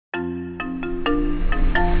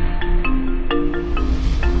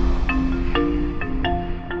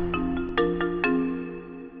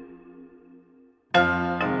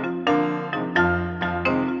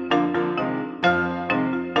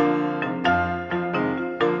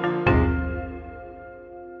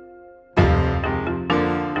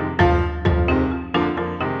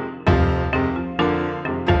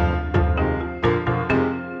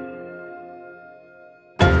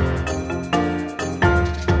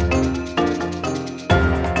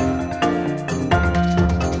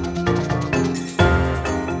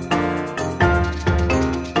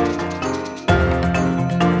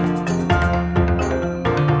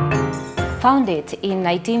Founded in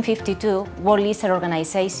 1952, World Leisure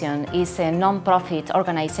Organization is a non-profit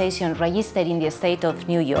organization registered in the state of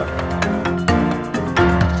New York.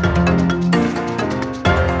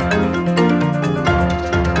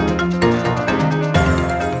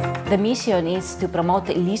 The mission is to promote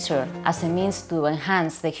leisure as a means to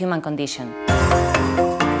enhance the human condition.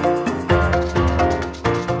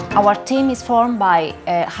 Our team is formed by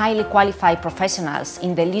highly qualified professionals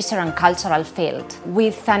in the leisure and cultural field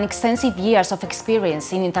with an extensive years of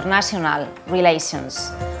experience in international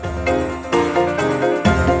relations.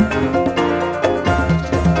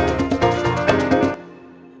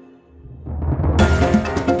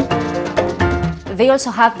 They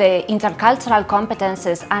also have the intercultural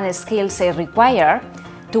competences and skills required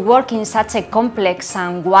to work in such a complex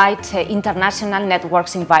and wide international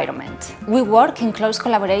networks environment. We work in close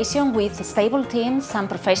collaboration with stable teams and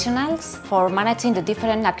professionals for managing the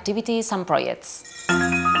different activities and projects.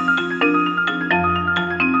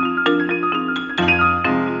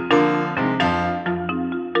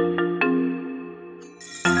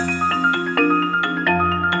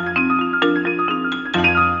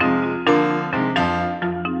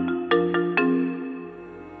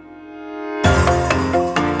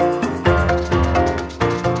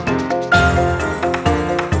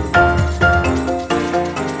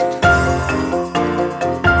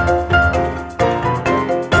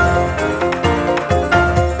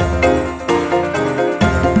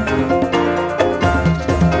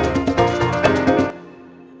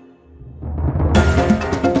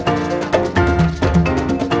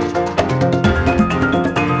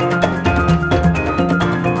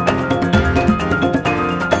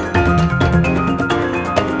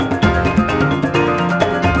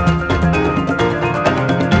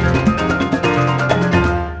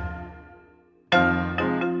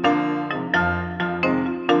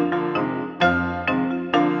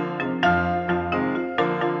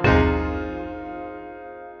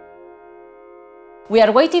 We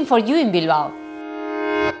are waiting for you in Bilbao.